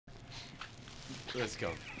Let's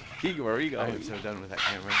go. Where are you I going? am so done with that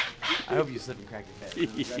camera. I hope you slip and crack your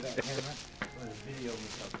head. Grab that camera. Or the video of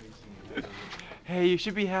myself preaching your head. Hey, you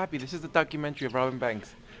should be happy. This is the documentary of Robin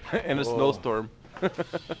Banks in a snowstorm. What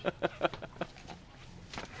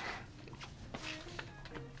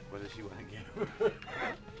does she want to give?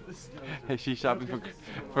 Is she shopping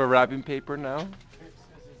for wrapping paper now?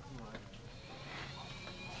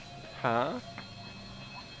 Huh?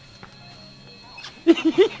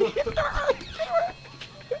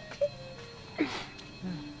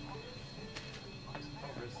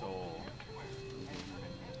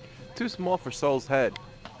 Too small for Soul's head.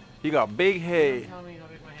 He got big head. Don't tell me how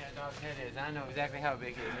big my dog's head is. I know exactly how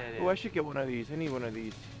big his head is. Oh, I should get one of these. I need one of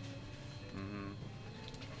these.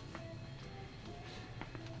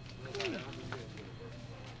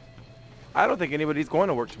 I don't think anybody's going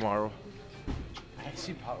to work tomorrow. I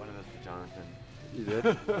actually bought one of those for Jonathan. You did?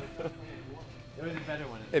 There was a better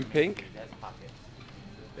one. In pink? It has pockets.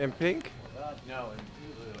 In pink? No, in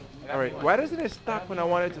blue. Alright, why doesn't it stop when I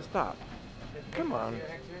want it to stop? Come on.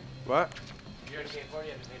 What? You already paid for it?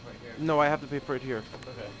 You have to pay for it here. No, I have to pay for it here.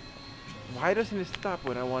 Okay. Why doesn't it stop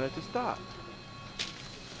when I want it to stop?